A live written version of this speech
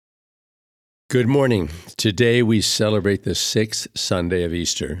Good morning. Today we celebrate the sixth Sunday of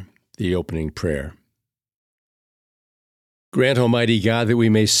Easter, the opening prayer. Grant, Almighty God, that we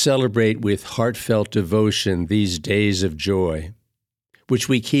may celebrate with heartfelt devotion these days of joy, which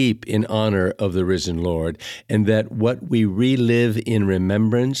we keep in honor of the risen Lord, and that what we relive in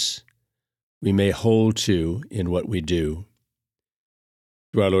remembrance, we may hold to in what we do.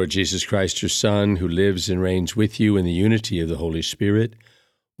 Through our Lord Jesus Christ, your Son, who lives and reigns with you in the unity of the Holy Spirit,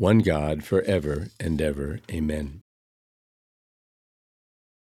 one God, forever and ever. Amen.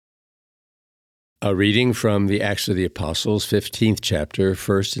 A reading from the Acts of the Apostles, 15th chapter,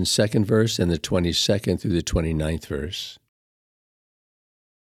 1st and 2nd verse, and the 22nd through the 29th verse.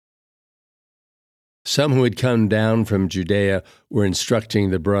 Some who had come down from Judea were instructing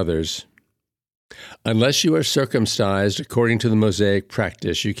the brothers, "Unless you are circumcised according to the Mosaic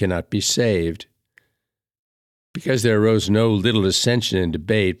practice, you cannot be saved." Because there arose no little dissension and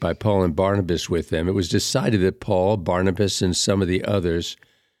debate by Paul and Barnabas with them, it was decided that Paul, Barnabas, and some of the others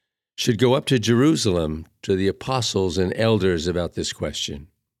should go up to Jerusalem to the apostles and elders about this question.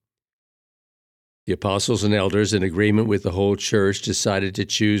 The apostles and elders, in agreement with the whole church, decided to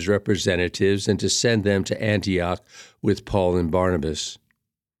choose representatives and to send them to Antioch with Paul and Barnabas.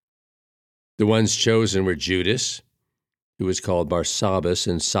 The ones chosen were Judas, who was called Barsabbas,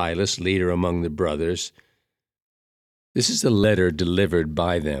 and Silas, leader among the brothers. This is the letter delivered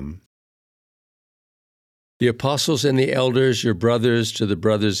by them. The apostles and the elders, your brothers, to the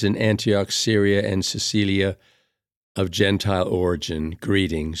brothers in Antioch, Syria, and Cilicia, of Gentile origin,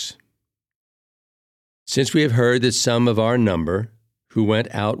 greetings. Since we have heard that some of our number, who went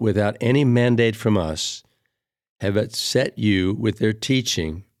out without any mandate from us, have upset you with their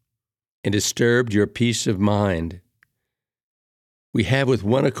teaching and disturbed your peace of mind, we have with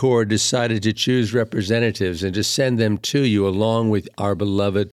one accord decided to choose representatives and to send them to you along with our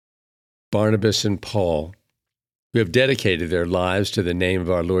beloved Barnabas and Paul, who have dedicated their lives to the name of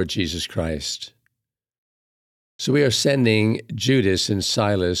our Lord Jesus Christ. So we are sending Judas and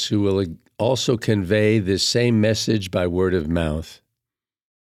Silas, who will also convey this same message by word of mouth.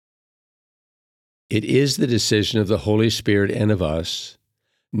 It is the decision of the Holy Spirit and of us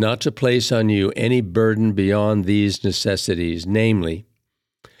not to place on you any burden beyond these necessities, namely,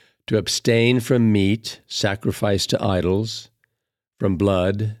 to abstain from meat sacrificed to idols, from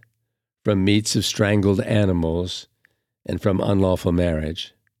blood, from meats of strangled animals, and from unlawful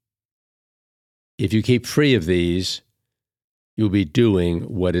marriage. If you keep free of these, you will be doing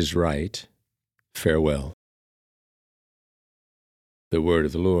what is right. Farewell. The word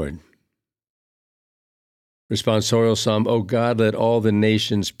of the Lord. Responsorial Psalm, O God, let all the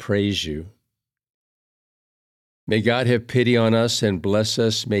nations praise you. May God have pity on us and bless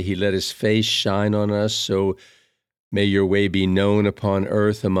us. May he let his face shine on us, so may your way be known upon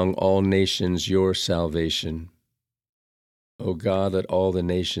earth among all nations, your salvation. O God, let all the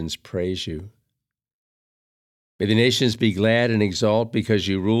nations praise you. May the nations be glad and exult because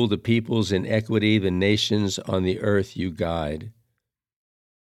you rule the peoples in equity, the nations on the earth you guide.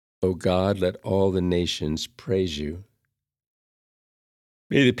 O God, let all the nations praise you.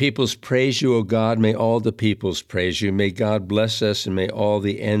 May the peoples praise you, O God. May all the peoples praise you. May God bless us, and may all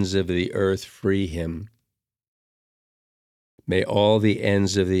the ends of the earth free him. May all the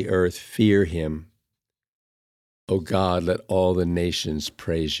ends of the earth fear him. O God, let all the nations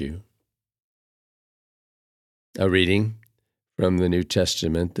praise you. A reading from the New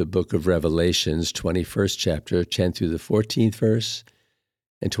Testament, the book of Revelations, 21st chapter, 10 through the 14th verse,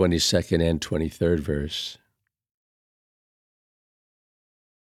 and 22nd and 23rd verse.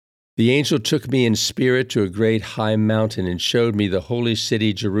 The angel took me in spirit to a great high mountain and showed me the holy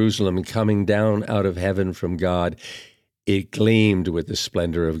city Jerusalem coming down out of heaven from God. It gleamed with the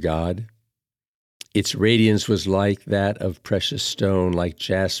splendor of God. Its radiance was like that of precious stone, like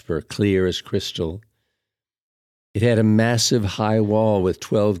jasper, clear as crystal. It had a massive high wall with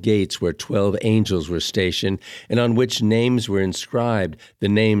 12 gates where 12 angels were stationed, and on which names were inscribed, the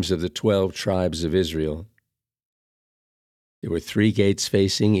names of the 12 tribes of Israel. There were 3 gates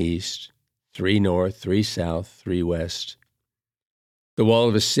facing east, 3 north, 3 south, 3 west. The wall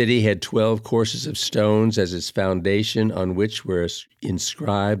of a city had 12 courses of stones as its foundation, on which were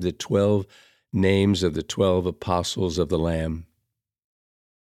inscribed the 12 names of the 12 apostles of the Lamb.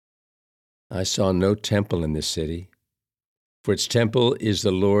 I saw no temple in this city, for its temple is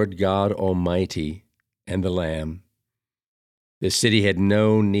the Lord God Almighty and the Lamb. The city had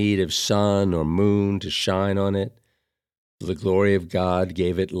no need of sun or moon to shine on it. The glory of God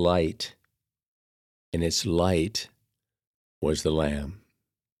gave it light, and its light was the Lamb.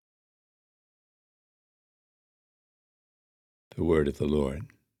 The word of the Lord.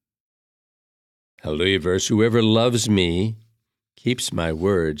 Hallelujah verse, whoever loves me keeps my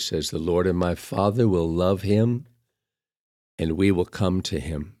word, says the Lord, and my Father will love him, and we will come to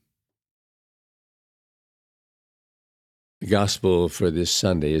him. The gospel for this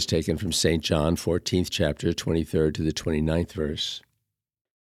Sunday is taken from St. John, 14th chapter, 23rd to the 29th verse.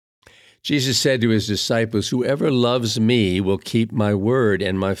 Jesus said to his disciples, whoever loves me will keep my word,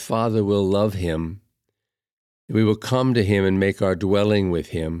 and my Father will love him. We will come to him and make our dwelling with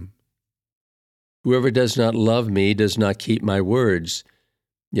him. Whoever does not love me does not keep my words,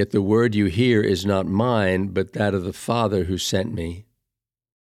 yet the word you hear is not mine, but that of the Father who sent me.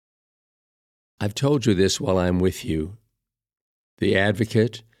 I've told you this while I am with you. The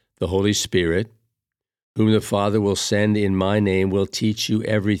Advocate, the Holy Spirit, whom the Father will send in my name, will teach you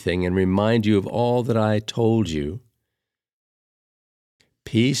everything and remind you of all that I told you.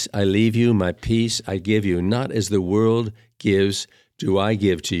 Peace I leave you, my peace I give you. Not as the world gives, do I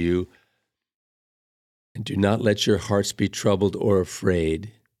give to you. And do not let your hearts be troubled or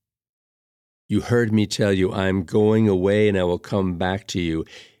afraid. You heard me tell you, I am going away and I will come back to you.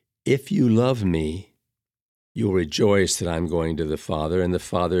 If you love me, you will rejoice that I am going to the Father, and the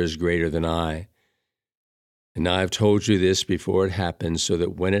Father is greater than I. And now I have told you this before it happens, so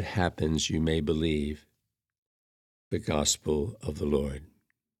that when it happens, you may believe. The Gospel of the Lord.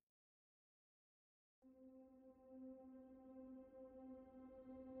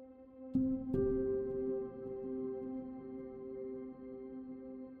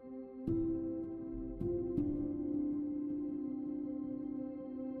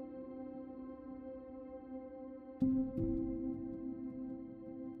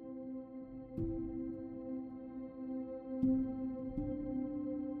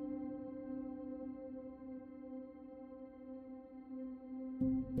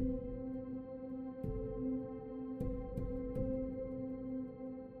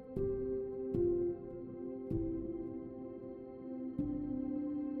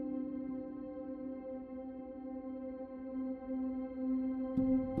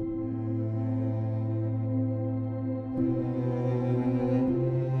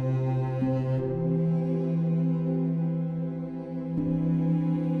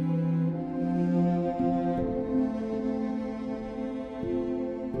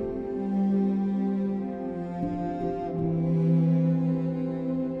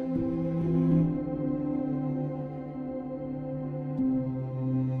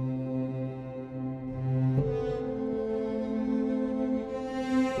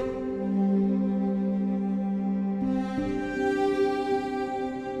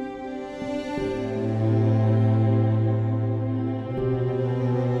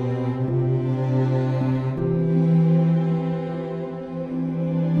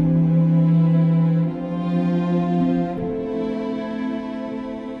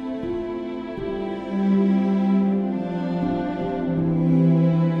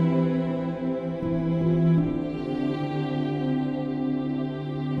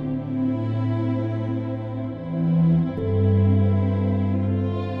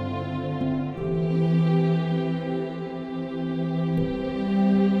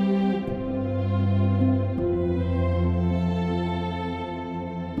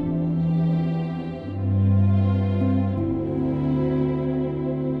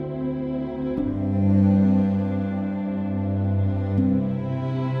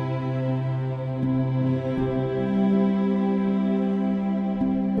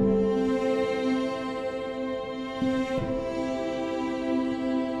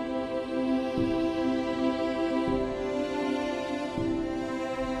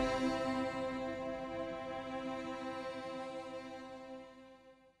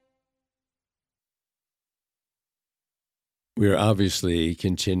 We are obviously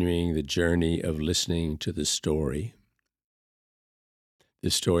continuing the journey of listening to the story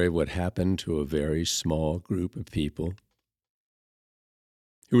of what happened to a very small group of people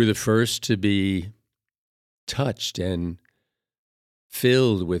who were the first to be touched and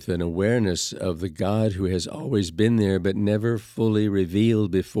filled with an awareness of the God who has always been there but never fully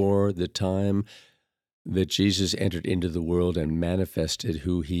revealed before the time that Jesus entered into the world and manifested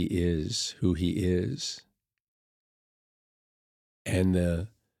who he is. And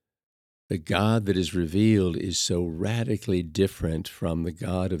the God that is revealed is so radically different from the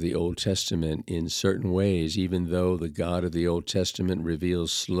God of the Old Testament in certain ways, even though the God of the Old Testament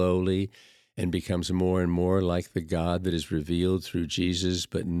reveals slowly and becomes more and more like the God that is revealed through Jesus,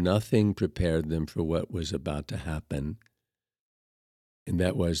 but nothing prepared them for what was about to happen. And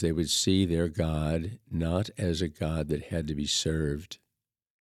that was they would see their God not as a God that had to be served,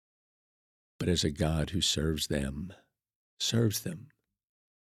 but as a God who serves them.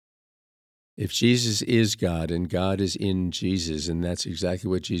 If Jesus is God and God is in Jesus, and that's exactly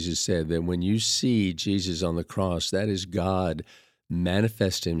what Jesus said, then when you see Jesus on the cross, that is God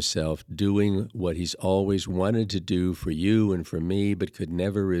manifest himself doing what he's always wanted to do for you and for me, but could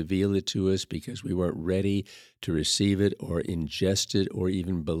never reveal it to us because we weren't ready to receive it or ingest it or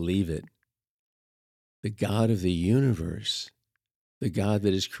even believe it. The God of the universe, the God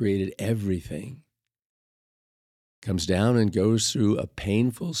that has created everything, comes down and goes through a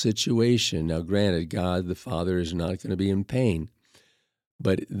painful situation. Now, granted, God the Father is not going to be in pain,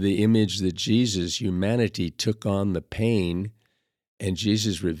 but the image that Jesus, humanity, took on the pain, and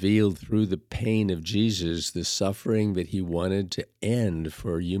Jesus revealed through the pain of Jesus the suffering that he wanted to end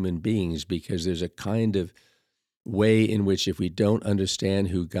for human beings, because there's a kind of way in which if we don't understand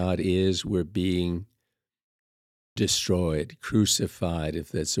who God is, we're being destroyed, crucified, if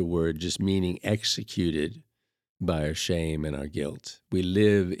that's a word, just meaning executed by our shame and our guilt. We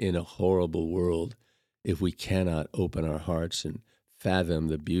live in a horrible world if we cannot open our hearts and fathom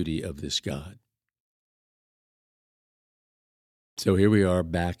the beauty of this God. So here we are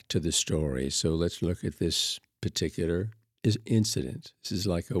back to the story. So let's look at this particular incident. This is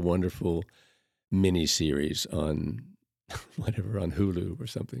like a wonderful mini-series on whatever, on Hulu or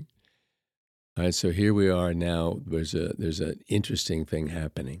something. All right, so here we are now. There's an interesting thing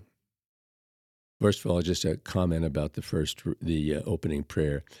happening. First of all, just a comment about the opening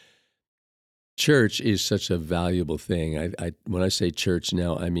prayer. Church is such a valuable thing. When I say church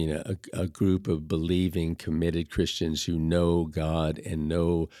now, I mean a group of believing, committed Christians who know God and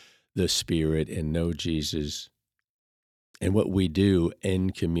know the Spirit and know Jesus. And what we do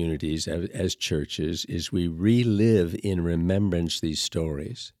in communities as churches is we relive in remembrance these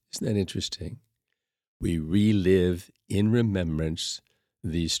stories. Isn't that interesting? We relive in remembrance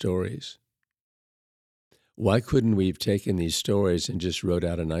these stories. Why couldn't we have taken these stories and just wrote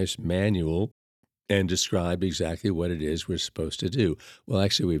out a nice manual and described exactly what it is we're supposed to do? Well,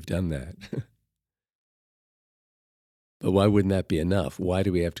 actually, we've done that. But why wouldn't that be enough? Why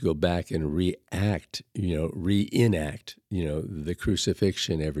do we have to go back and reenact the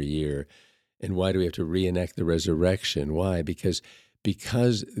crucifixion every year? And why do we have to reenact the resurrection? Why? Because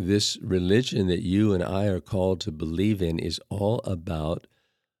this religion that you and I are called to believe in is all about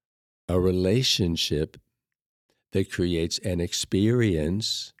a relationship that creates an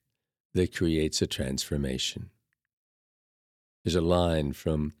experience that creates a transformation. There's a line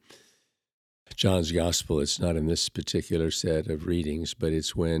from John's Gospel. It's not in this particular set of readings, but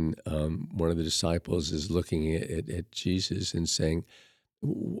it's when one of the disciples is looking at Jesus and saying,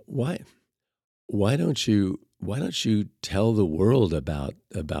 "Why don't you tell the world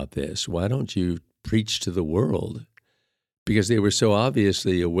about this? Why don't you preach to the world?" Because they were so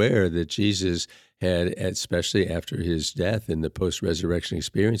obviously aware that Jesus had, especially after his death and the post-resurrection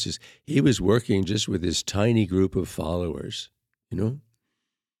experiences, he was working just with this tiny group of followers, And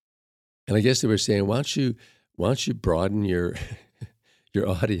I guess they were saying, why don't you broaden your your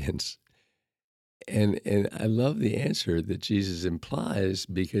audience? And I love the answer that Jesus implies,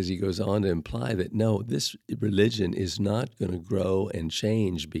 because he goes on to imply that no, this religion is not going to grow and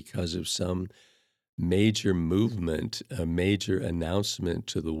change because of some major movement, a major announcement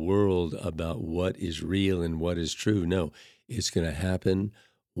to the world about what is real and what is true. No, it's going to happen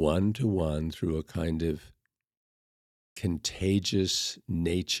one-to-one through a kind of contagious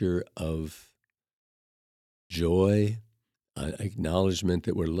nature of joy, an acknowledgement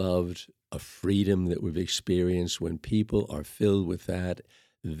that we're loved, a freedom that we've experienced. When people are filled with that,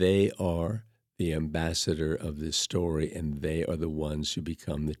 they are the ambassador of this story, and they are the ones who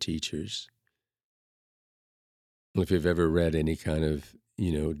become the teachers. If you've ever read any kind of,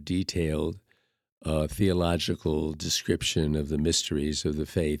 detailed theological description of the mysteries of the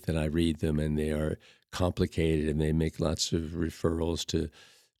faith, and I read them, and they are complicated, and they make lots of referrals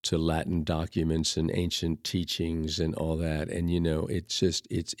to Latin documents and ancient teachings and all that, and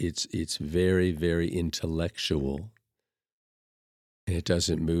it's very, very intellectual, and it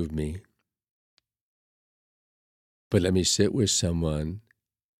doesn't move me. But let me sit with someone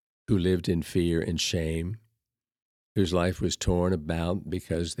who lived in fear and shame, whose life was torn about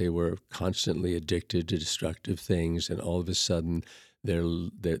because they were constantly addicted to destructive things, and all of a sudden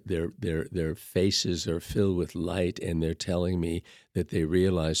their faces are filled with light, and they're telling me that they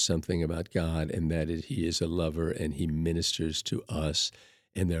realize something about God, and that he is a lover, and he ministers to us,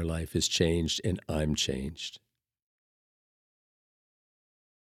 and their life is changed, and I'm changed.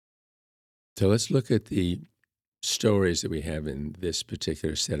 So let's look at the stories that we have in this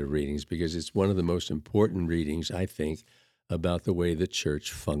particular set of readings, because it's one of the most important readings, I think, about the way the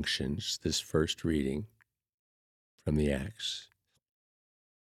church functions, this first reading from the Acts.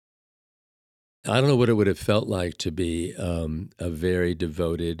 I don't know what it would have felt like to be a very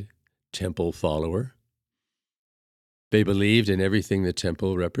devoted temple follower. They believed in everything the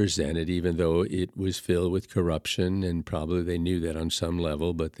temple represented, even though it was filled with corruption, and probably they knew that on some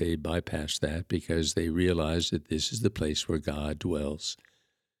level, but they bypassed that because they realized that this is the place where God dwells.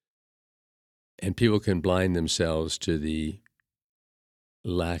 And people can blind themselves to the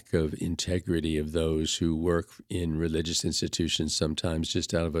lack of integrity of those who work in religious institutions, sometimes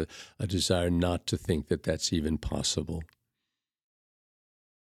just out of a desire not to think that that's even possible.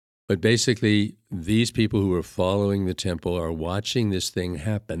 But basically, these people who are following the temple are watching this thing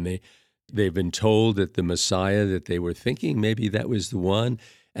happen. They've been told that the Messiah that they were thinking maybe that was the one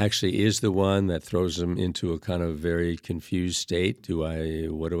actually is the one. That throws them into a kind of very confused state.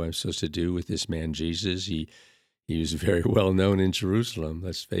 What am I supposed to do with this man Jesus? He was very well known in Jerusalem,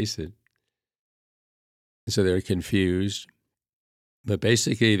 let's face it. So they're confused. But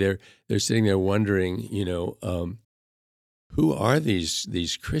basically, they're sitting there wondering, who are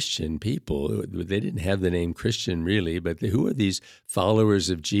these Christian people? They didn't have the name Christian really, but who are these followers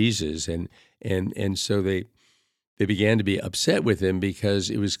of Jesus? And so they began to be upset with him because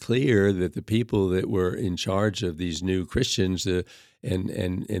it was clear that the people that were in charge of these new Christians, and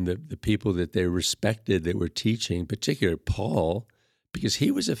the people that they respected that were teaching, particularly Paul, because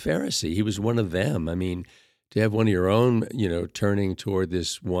he was a Pharisee, he was one of them. I mean, to have one of your own, turning toward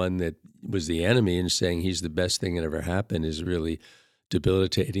this one that was the enemy and saying he's the best thing that ever happened is really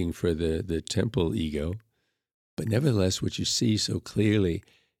debilitating for the temple ego. But nevertheless, what you see so clearly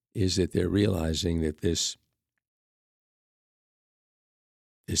is that they're realizing that this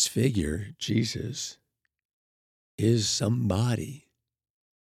figure, Jesus, is somebody.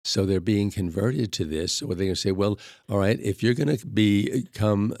 So they're being converted to this. So they're going to say, well, all right, if you're going to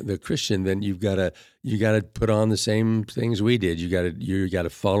become the Christian, then you got to put on the same things we did. You got to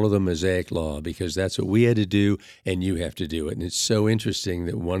follow the Mosaic law because that's what we had to do, and you have to do it. And it's so interesting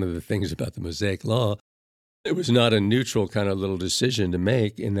that one of the things about the Mosaic law, it was not a neutral kind of little decision to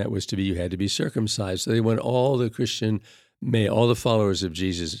make, and that was you had to be circumcised. So they want all the followers of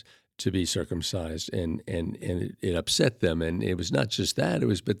Jesus to be circumcised, and it upset them. And it was not just that,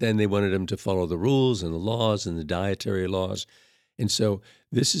 but then they wanted them to follow the rules and the laws and the dietary laws. And so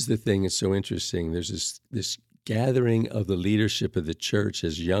this is the thing that's so interesting. There's this gathering of the leadership of the church,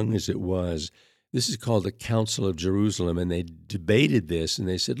 as young as it was. This is called the Council of Jerusalem, and they debated this, and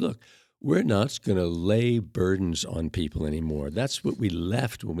they said, look, we're not going to lay burdens on people anymore. That's what we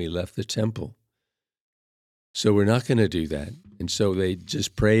left when we left the temple. So we're not going to do that. And so they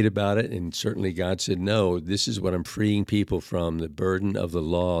just prayed about it, and certainly God said, no, this is what I'm freeing people from, the burden of the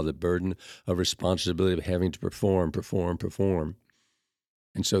law, the burden of responsibility of having to perform.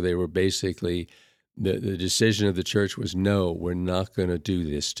 And so they were basically, the decision of the church was, no, we're not going to do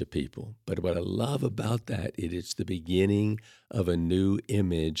this to people. But what I love about that, it's the beginning of a new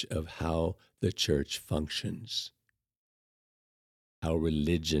image of how the church functions, how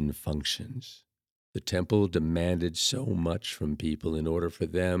religion functions. The temple demanded so much from people in order for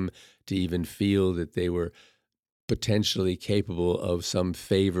them to even feel that they were potentially capable of some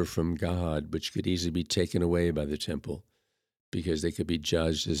favor from God, which could easily be taken away by the temple because they could be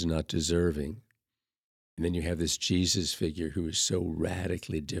judged as not deserving. And then you have this Jesus figure who is so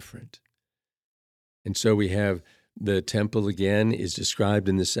radically different. And so we have the temple again is described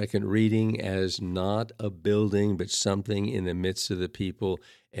in the second reading as not a building, but something in the midst of the people.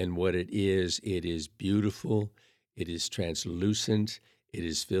 And what it is beautiful, it is translucent, it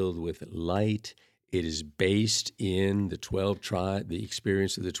is filled with light, it is based in the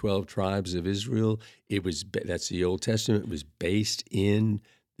experience of the 12 tribes of Israel. That's the Old Testament. It was based in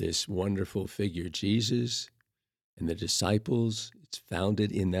this wonderful figure, Jesus, and the disciples. It's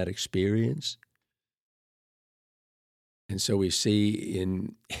founded in that experience. And so we see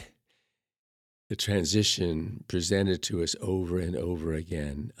in the transition presented to us over and over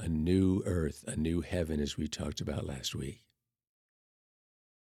again, a new earth, a new heaven, as we talked about last week.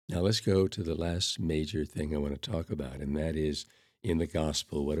 Now let's go to the last major thing I want to talk about, and that is in the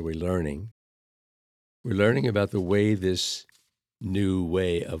gospel. What are we learning? We're learning about the way this new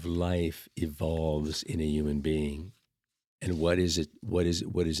way of life evolves in a human being, and what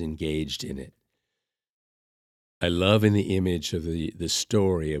is engaged in it. I love in the image of the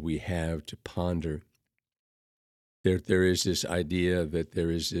story we have to ponder. There is this idea that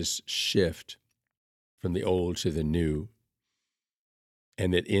there is this shift from the old to the new,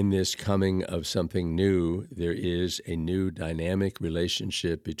 and that in this coming of something new, there is a new dynamic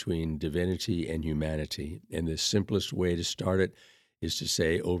relationship between divinity and humanity. And the simplest way to start it is to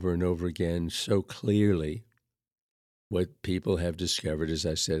say over and over again so clearly What people have discovered, as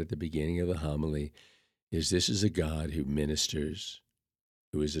I said at the beginning of the homily, is this is a God who ministers,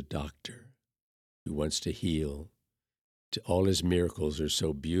 who is a doctor, who wants to heal. All his miracles are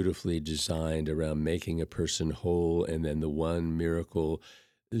so beautifully designed around making a person whole, and then the one miracle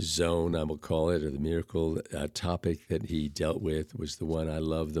zone, I will call it, or the miracle topic that he dealt with was the one I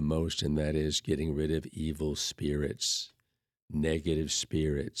love the most, and that is getting rid of evil spirits, negative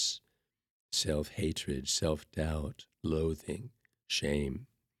spirits, self-hatred, self-doubt, loathing, shame,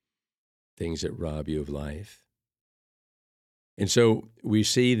 things that rob you of life. And so we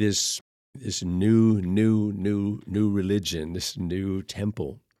see this new religion, this new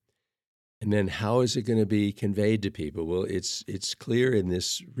temple. And then how is it going to be conveyed to people? Well, it's clear in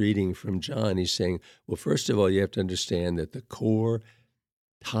this reading from John. He's saying, well, first of all, you have to understand that the core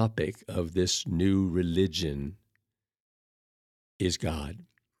topic of this new religion is God.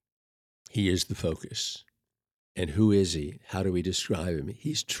 He is the focus. And who is he? How do we describe him?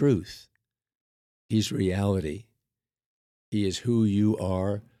 He's truth. He's reality. He is who you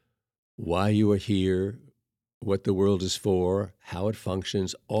are, why you are here, what the world is for, how it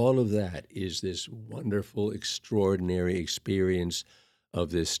functions. All of that is this wonderful, extraordinary experience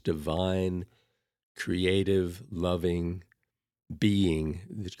of this divine, creative, loving being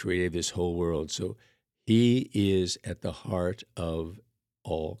that created this whole world. So he is at the heart of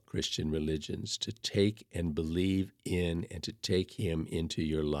all Christian religions, to take and believe in and to take him into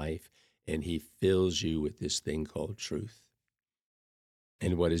your life, and he fills you with this thing called truth.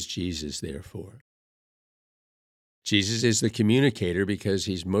 And what is Jesus there for? Jesus is the communicator because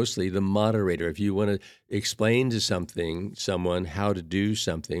he's mostly the moderator. If you want to explain to someone how to do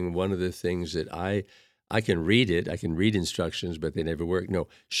something, one of the things that I can read it, I can read instructions, but they never work. No,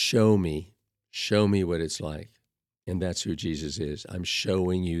 show me what it's like. And that's who Jesus is. I'm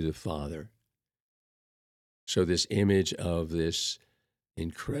showing you the Father. So this image of this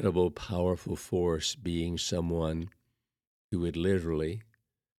incredible, powerful force being someone who would literally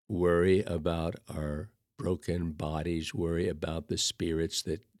worry about our broken bodies, worry about the spirits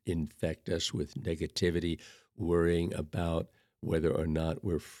that infect us with negativity, worrying about whether or not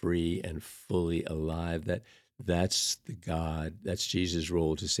we're free and fully alive. That's the God, that's Jesus'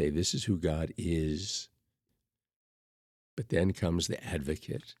 role to say, this is who God is. But then comes the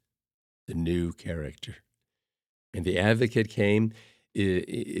advocate, the new character. And the advocate came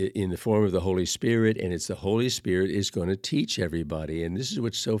in the form of the Holy Spirit, and it's the Holy Spirit is going to teach everybody. And this is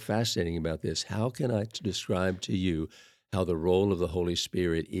what's so fascinating about this. How can I describe to you how the role of the Holy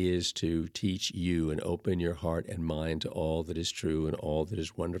Spirit is to teach you and open your heart and mind to all that is true and all that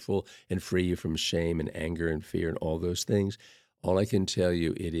is wonderful and free you from shame and anger and fear and all those things? All I can tell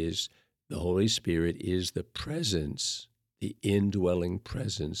you, it is the Holy Spirit is the presence, the indwelling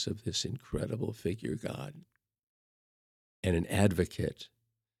presence of this incredible figure, God. And an advocate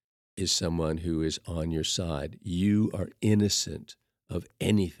is someone who is on your side. You are innocent of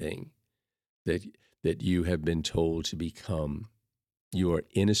anything that you have been told to become. You are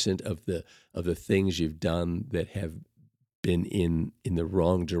innocent of the things you've done that have been in the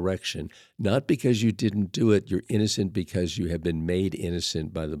wrong direction. Not because you didn't do it, you're innocent because you have been made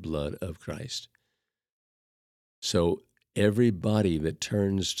innocent by the blood of Christ. So everybody that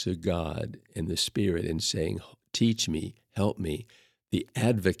turns to God and the Spirit and saying, teach me, help me, the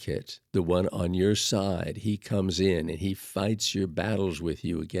advocate, the one on your side, he comes in and he fights your battles with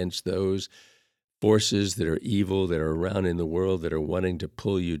you against those forces that are evil, that are around in the world, that are wanting to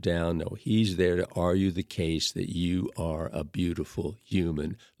pull you down. No, he's there to argue the case that you are a beautiful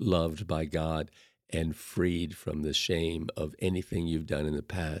human, loved by God, and freed from the shame of anything you've done in the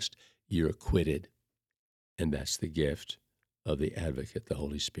past. You're acquitted. And that's the gift of the advocate, the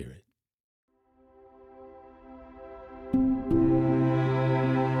Holy Spirit.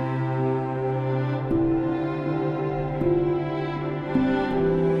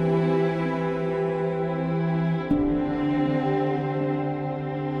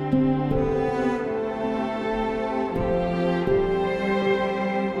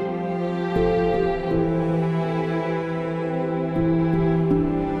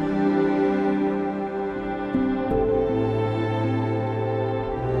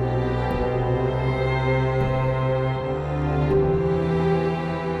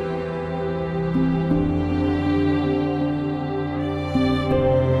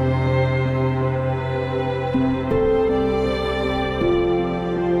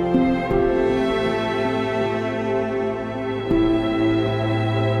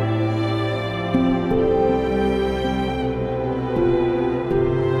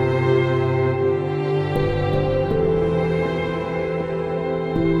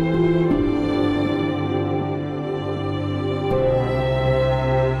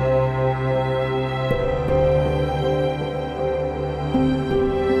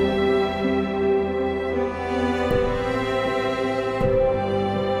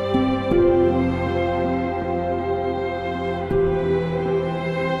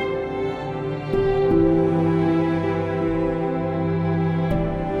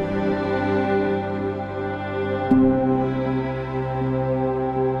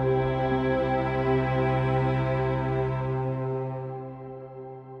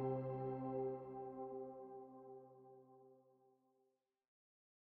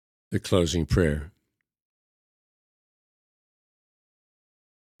 The closing prayer.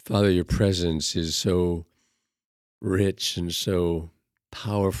 Father, your presence is so rich and so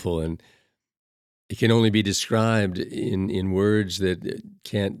powerful, and it can only be described in words that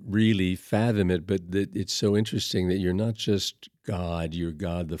can't really fathom it, but that it's so interesting that you're not just God, you're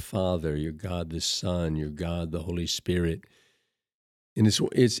God the Father, you're God the Son, you're God the Holy Spirit. And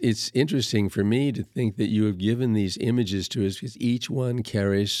it's interesting for me to think that you have given these images to us because each one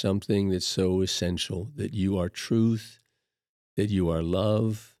carries something that's so essential, that you are truth, that you are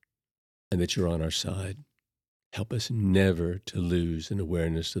love, and that you're on our side. Help us never to lose an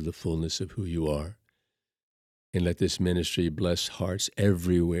awareness of the fullness of who you are. And let this ministry bless hearts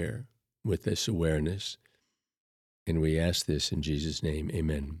everywhere with this awareness. And we ask this in Jesus' name,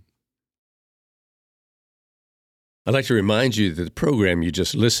 amen. I'd like to remind you that the program you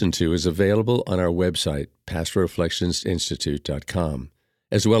just listened to is available on our website, pastorreflectionsinstitute.com,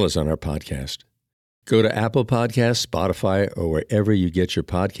 as well as on our podcast. Go to Apple Podcasts, Spotify, or wherever you get your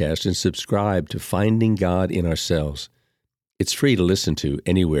podcast and subscribe to Finding God in Ourselves. It's free to listen to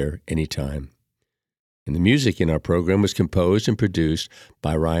anywhere, anytime. And the music in our program was composed and produced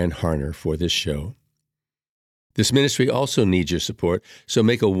by Ryan Harner for this show. This ministry also needs your support, so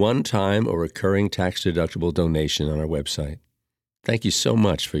make a one-time or recurring tax-deductible donation on our website. Thank you so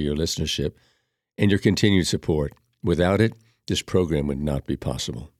much for your listenership and your continued support. Without it, this program would not be possible.